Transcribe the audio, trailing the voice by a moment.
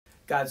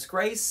God's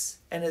grace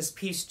and his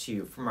peace to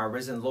you from our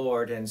risen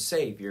Lord and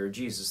Savior,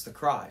 Jesus the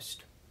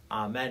Christ.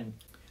 Amen.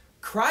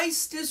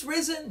 Christ is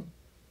risen.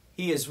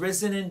 He is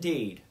risen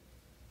indeed.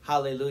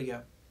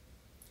 Hallelujah.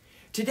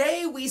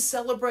 Today we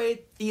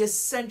celebrate the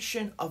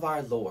Ascension of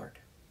our Lord.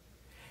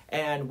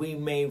 And we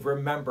may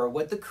remember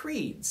what the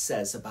Creed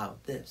says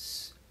about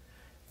this.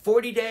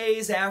 40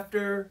 days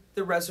after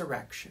the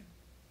resurrection.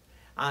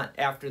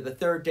 After the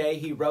third day,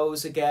 he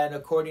rose again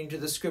according to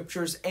the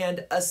Scriptures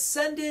and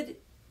ascended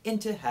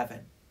into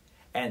heaven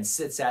and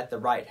sits at the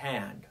right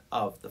hand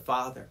of the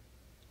Father.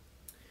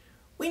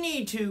 We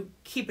need to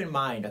keep in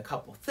mind a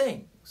couple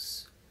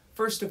things.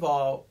 First of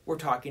all, we're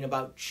talking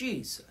about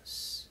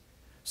Jesus.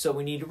 So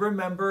we need to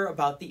remember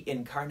about the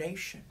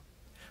incarnation,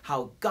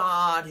 how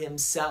God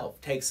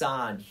himself takes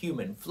on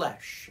human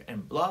flesh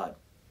and blood.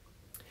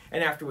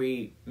 And after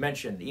we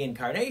mention the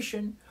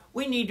incarnation,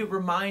 we need to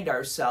remind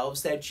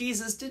ourselves that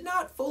Jesus did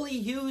not fully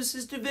use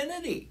his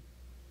divinity.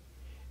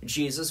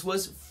 Jesus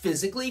was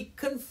physically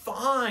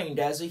confined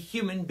as a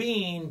human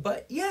being,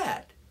 but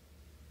yet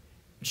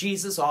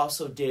Jesus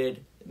also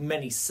did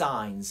many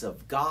signs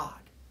of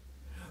God.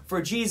 For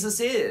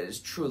Jesus is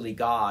truly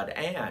God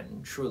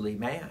and truly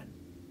man.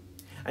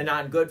 And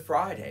on Good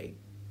Friday,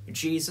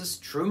 Jesus,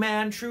 true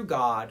man, true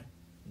God,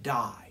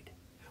 died.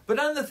 But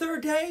on the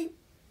third day,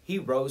 he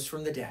rose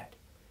from the dead.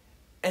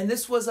 And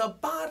this was a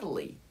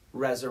bodily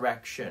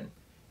resurrection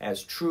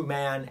as true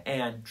man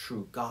and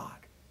true God.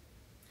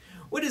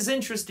 What is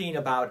interesting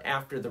about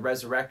after the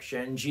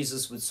resurrection,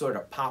 Jesus would sort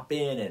of pop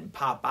in and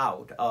pop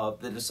out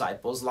of the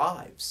disciples'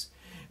 lives,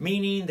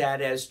 meaning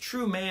that as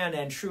true man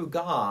and true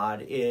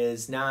God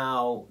is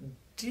now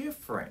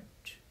different.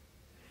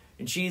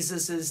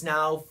 Jesus is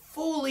now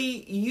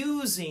fully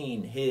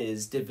using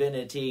his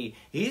divinity.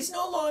 He's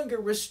no longer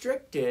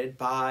restricted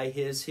by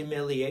his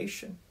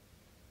humiliation.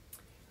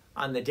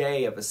 On the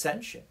day of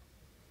Ascension,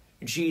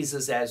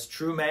 Jesus as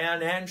true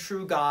man and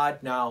true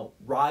God now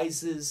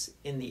rises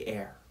in the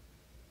air.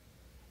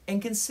 And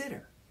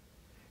consider,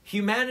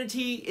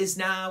 humanity is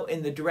now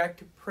in the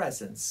direct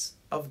presence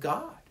of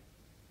God.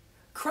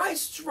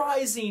 Christ's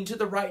rising to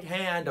the right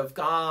hand of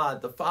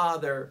God the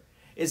Father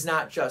is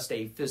not just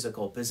a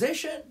physical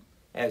position,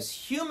 as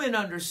human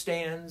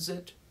understands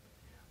it,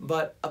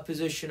 but a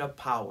position of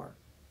power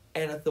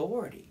and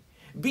authority,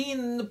 being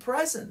in the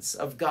presence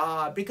of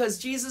God, because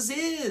Jesus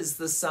is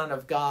the Son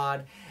of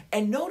God.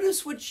 And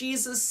notice what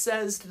Jesus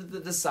says to the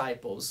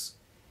disciples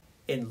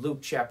in Luke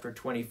chapter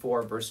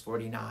 24, verse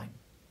 49.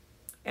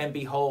 And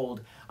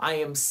behold, I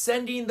am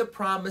sending the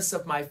promise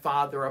of my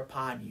Father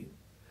upon you,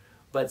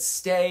 but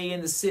stay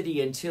in the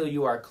city until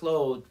you are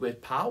clothed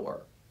with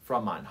power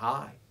from on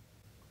high.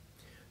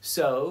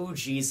 So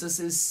Jesus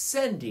is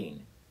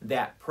sending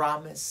that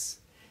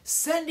promise,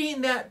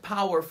 sending that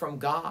power from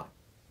God.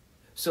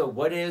 So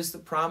what is the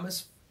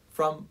promise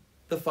from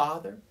the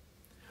Father?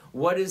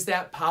 What is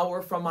that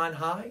power from on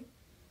high?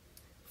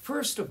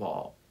 First of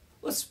all,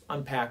 let's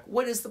unpack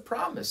what is the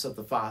promise of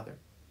the Father.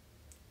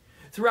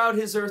 Throughout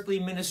his earthly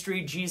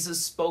ministry,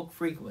 Jesus spoke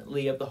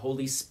frequently of the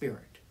Holy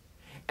Spirit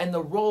and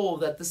the role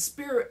that the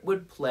Spirit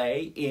would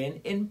play in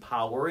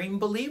empowering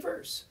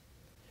believers.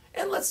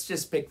 And let's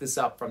just pick this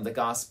up from the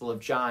Gospel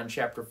of John,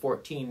 chapter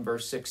 14,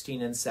 verse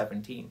 16 and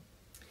 17.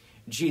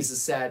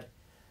 Jesus said,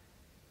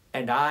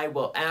 "And I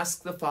will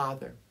ask the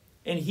Father,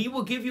 and he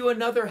will give you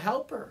another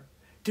helper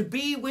to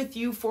be with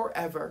you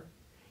forever,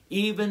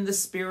 even the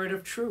Spirit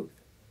of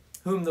truth,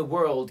 whom the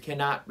world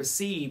cannot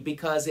receive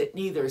because it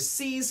neither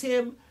sees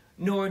him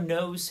nor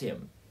knows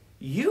him.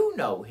 You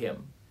know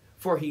him,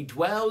 for he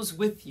dwells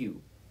with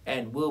you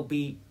and will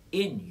be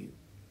in you."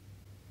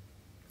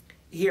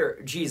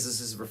 Here, Jesus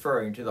is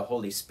referring to the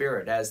Holy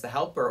Spirit as the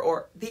helper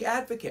or the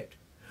advocate,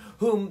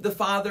 whom the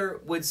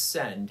Father would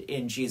send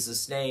in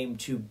Jesus' name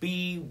to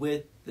be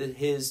with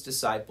his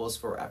disciples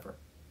forever.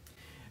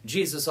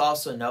 Jesus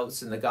also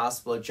notes in the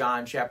Gospel of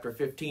John, chapter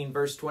 15,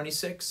 verse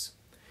 26,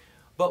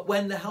 "But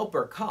when the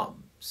Helper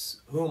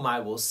comes, whom I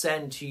will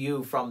send to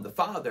you from the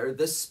Father,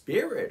 the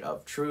Spirit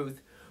of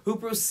truth, who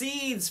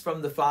proceeds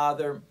from the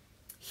Father,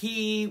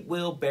 he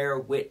will bear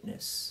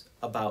witness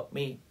about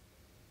me."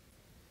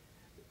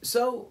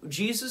 So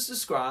Jesus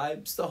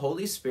describes the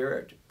Holy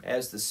Spirit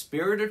as the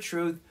Spirit of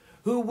truth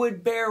who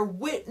would bear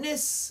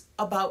witness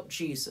about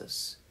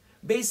Jesus.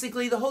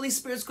 Basically, the Holy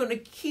Spirit's going to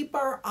keep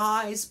our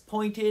eyes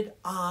pointed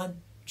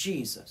on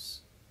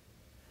Jesus.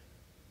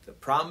 The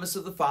promise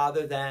of the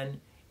Father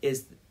then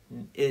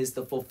is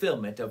the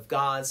fulfillment of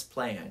God's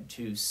plan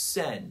to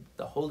send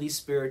the Holy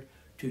Spirit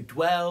to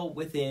dwell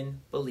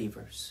within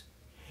believers,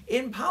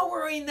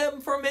 empowering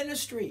them for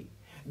ministry,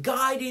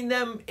 guiding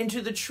them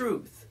into the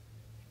truth,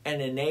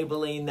 and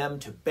enabling them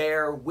to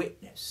bear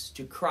witness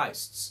to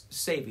Christ's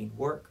saving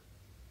work.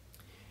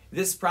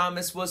 This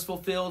promise was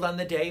fulfilled on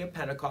the day of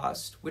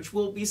Pentecost, which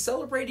we'll be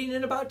celebrating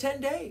in about 10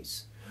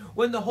 days,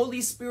 when the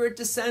Holy Spirit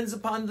descends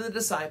upon the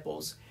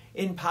disciples,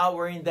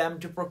 empowering them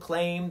to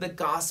proclaim the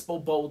gospel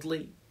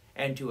boldly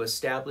and to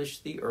establish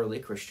the early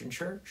Christian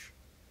church.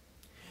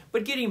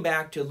 But getting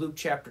back to Luke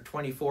chapter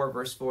 24,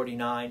 verse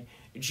 49,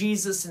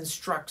 Jesus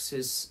instructs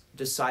his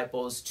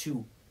disciples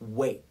to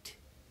wait.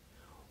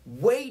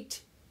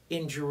 Wait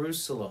in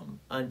Jerusalem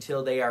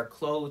until they are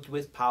clothed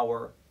with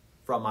power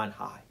from on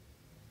high,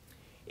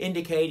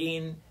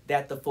 indicating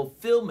that the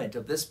fulfillment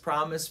of this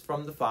promise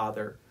from the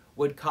Father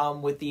would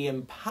come with the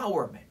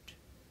empowerment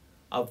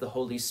of the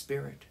Holy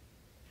Spirit.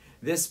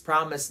 This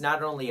promise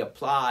not only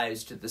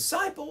applies to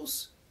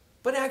disciples,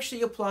 but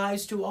actually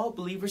applies to all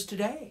believers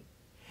today,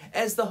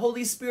 as the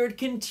Holy Spirit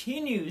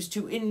continues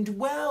to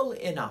indwell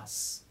in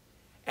us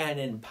and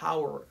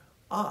empower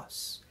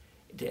us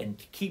and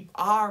to keep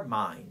our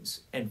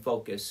minds and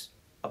focus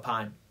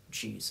upon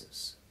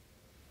Jesus.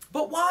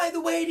 But why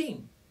the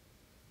waiting?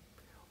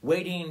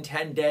 Waiting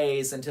 10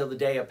 days until the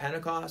day of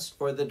Pentecost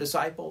for the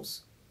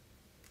disciples.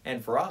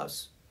 And for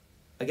us,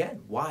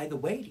 again, why the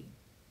waiting?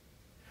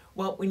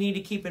 Well, we need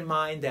to keep in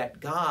mind that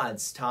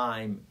God's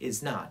time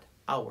is not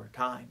our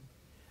time.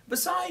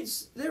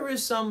 Besides, there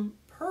is some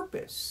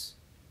purpose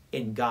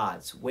in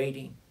God's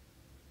waiting.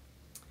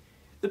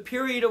 The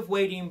period of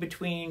waiting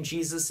between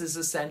Jesus'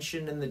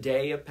 ascension and the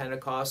day of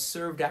Pentecost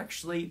served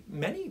actually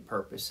many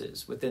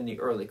purposes within the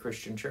early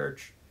Christian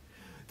church.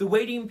 The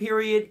waiting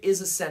period is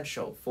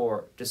essential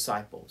for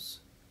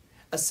disciples,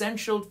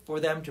 essential for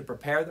them to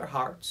prepare their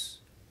hearts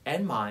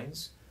and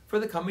minds for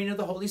the coming of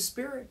the Holy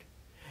Spirit,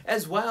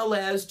 as well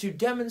as to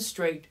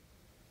demonstrate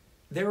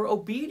their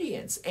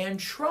obedience and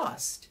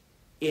trust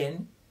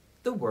in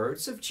the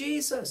words of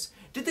Jesus.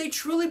 Did they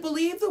truly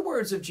believe the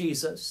words of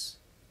Jesus?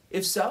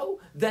 If so,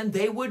 then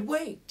they would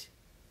wait.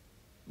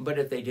 But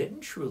if they didn't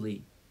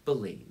truly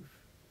believe,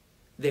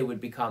 they would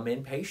become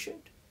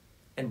impatient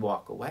and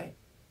walk away.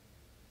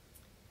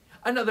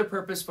 Another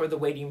purpose for the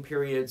waiting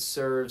period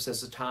serves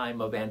as a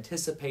time of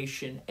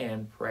anticipation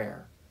and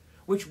prayer,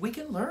 which we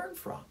can learn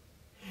from.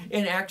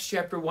 In Acts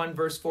chapter 1,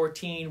 verse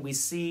 14, we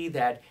see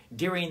that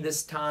during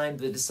this time,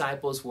 the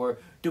disciples were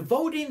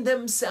devoting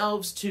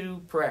themselves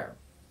to prayer.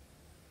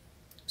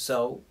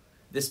 So,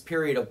 this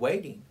period of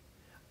waiting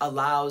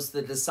allows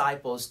the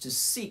disciples to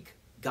seek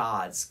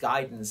God's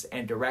guidance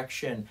and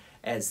direction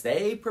as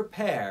they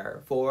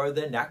prepare for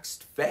the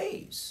next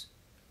phase.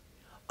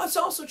 It's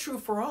also true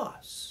for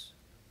us.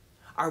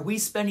 Are we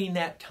spending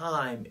that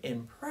time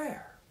in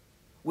prayer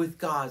with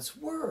God's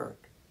Word,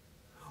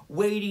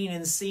 waiting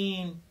and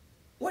seeing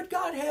what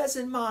God has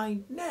in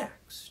mind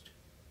next?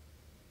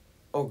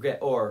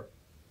 Or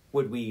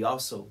would we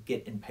also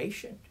get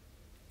impatient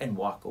and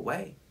walk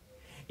away?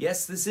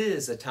 Yes, this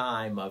is a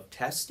time of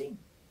testing.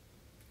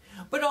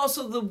 But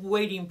also the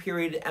waiting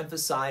period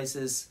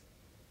emphasizes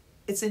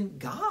it's in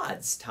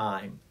God's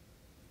time,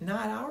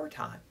 not our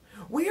time.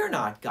 We are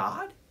not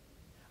God,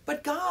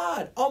 but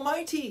God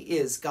Almighty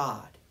is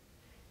God.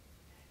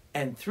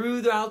 And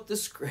throughout the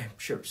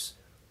scriptures,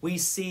 we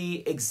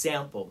see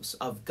examples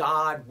of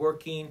God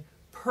working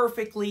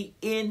perfectly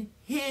in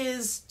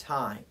His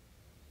time,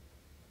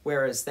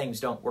 whereas things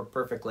don't work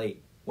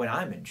perfectly when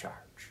I'm in charge.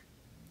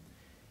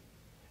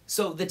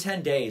 So the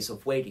 10 days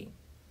of waiting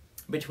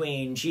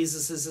between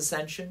Jesus'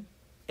 ascension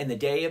and the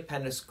day of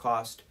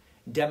Pentecost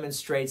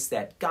demonstrates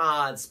that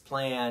God's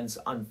plans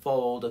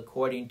unfold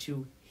according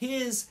to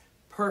His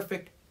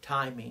perfect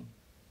timing,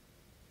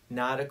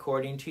 not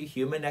according to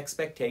human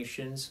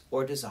expectations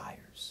or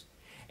desires.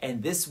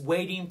 And this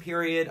waiting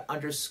period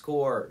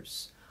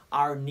underscores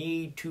our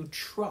need to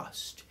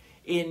trust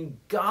in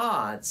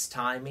God's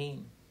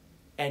timing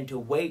and to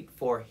wait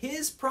for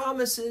His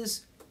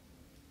promises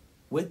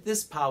with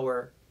this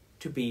power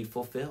to be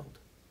fulfilled.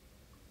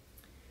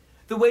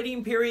 The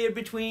waiting period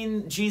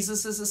between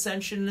Jesus'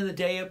 ascension and the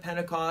day of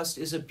Pentecost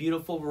is a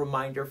beautiful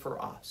reminder for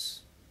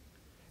us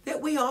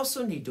that we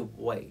also need to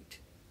wait.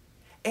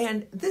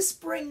 And this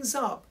brings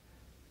up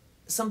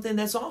something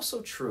that's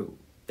also true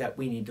that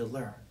we need to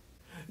learn.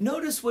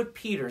 Notice what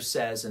Peter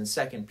says in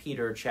 2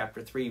 Peter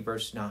chapter 3,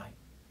 verse 9.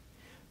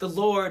 The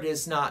Lord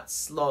is not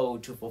slow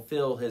to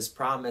fulfill His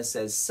promise,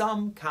 as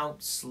some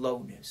count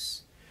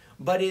slowness,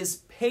 but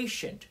is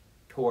patient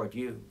toward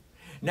you,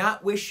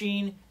 not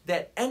wishing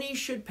that any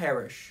should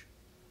perish,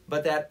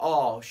 but that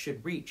all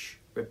should reach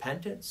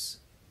repentance.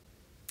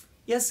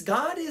 Yes,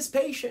 God is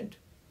patient.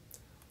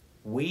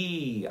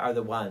 We are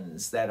the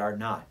ones that are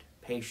not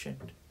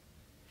patient.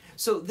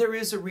 So there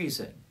is a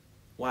reason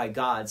why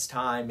God's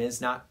time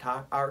is not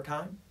our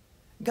time.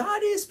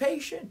 God is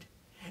patient,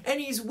 and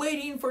He's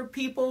waiting for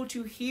people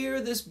to hear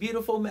this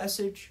beautiful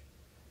message,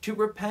 to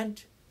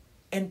repent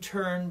and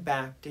turn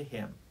back to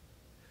Him.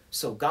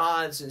 So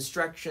God's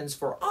instructions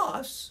for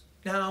us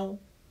now,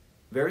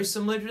 very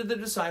similar to the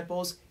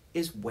disciples,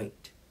 is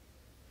wait.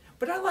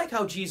 But I like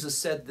how Jesus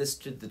said this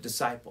to the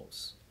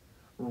disciples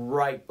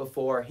right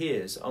before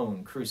His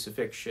own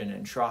crucifixion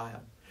and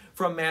trial.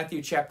 From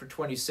Matthew chapter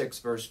 26,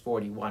 verse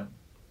 41,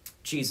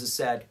 Jesus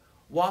said,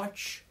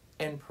 "Watch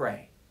and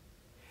pray,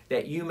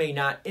 that you may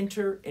not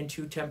enter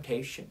into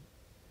temptation.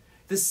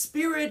 The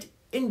spirit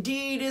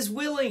indeed is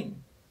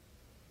willing,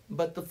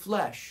 but the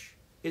flesh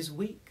is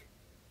weak."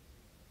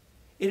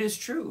 It is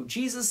true.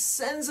 Jesus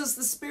sends us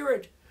the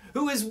Spirit,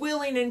 who is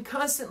willing and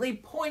constantly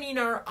pointing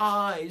our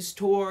eyes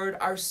toward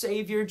our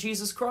Savior,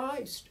 Jesus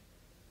Christ.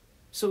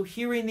 So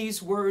hearing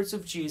these words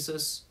of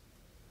Jesus,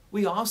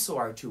 we also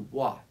are to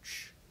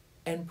watch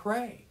and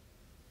pray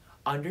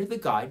under the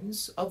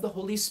guidance of the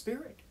Holy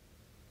Spirit.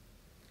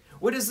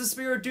 What does the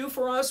Spirit do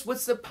for us?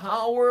 What's the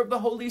power of the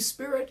Holy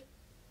Spirit?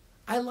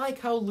 I like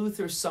how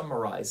Luther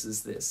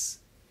summarizes this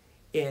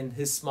in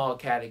his small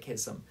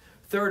catechism.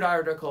 Third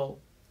article,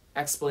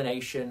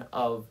 explanation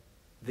of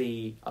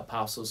the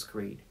Apostles'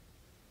 Creed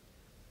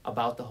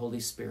about the Holy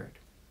Spirit.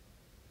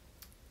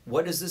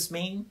 What does this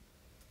mean?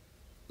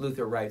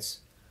 Luther writes,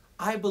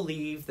 I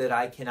believe that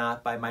I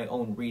cannot by my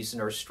own reason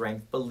or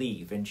strength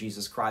believe in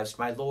Jesus Christ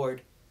my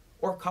Lord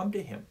or come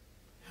to him.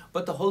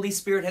 But the Holy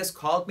Spirit has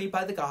called me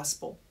by the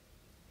gospel,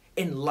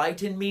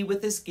 enlightened me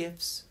with his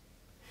gifts,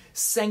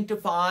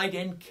 sanctified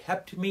and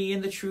kept me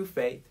in the true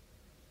faith.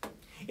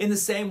 In the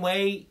same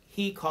way,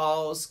 he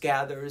calls,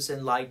 gathers,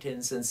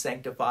 enlightens, and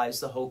sanctifies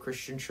the whole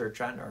Christian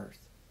church on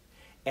earth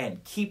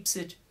and keeps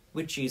it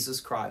with Jesus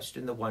Christ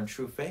in the one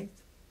true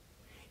faith.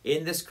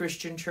 In this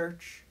Christian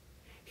church,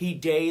 he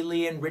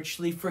daily and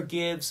richly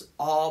forgives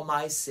all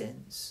my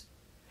sins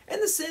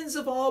and the sins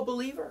of all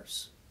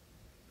believers.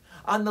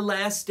 On the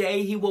last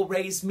day, he will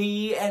raise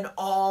me and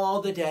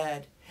all the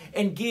dead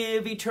and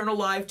give eternal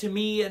life to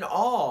me and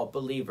all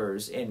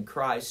believers in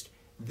Christ.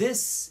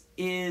 This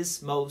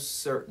is most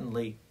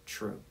certainly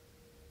true.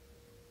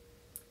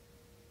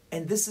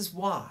 And this is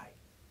why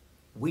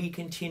we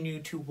continue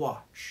to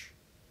watch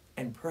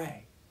and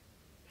pray.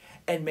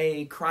 And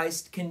may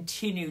Christ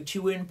continue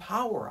to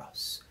empower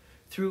us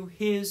through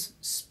his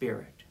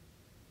Spirit.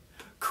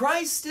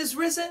 Christ is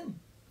risen.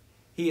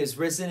 He is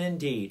risen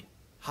indeed.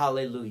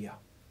 Hallelujah.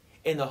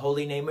 In the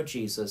holy name of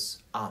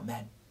Jesus,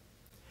 amen.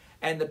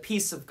 And the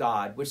peace of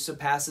God, which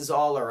surpasses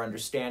all our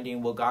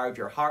understanding, will guard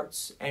your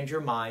hearts and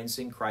your minds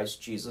in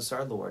Christ Jesus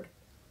our Lord.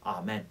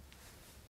 Amen.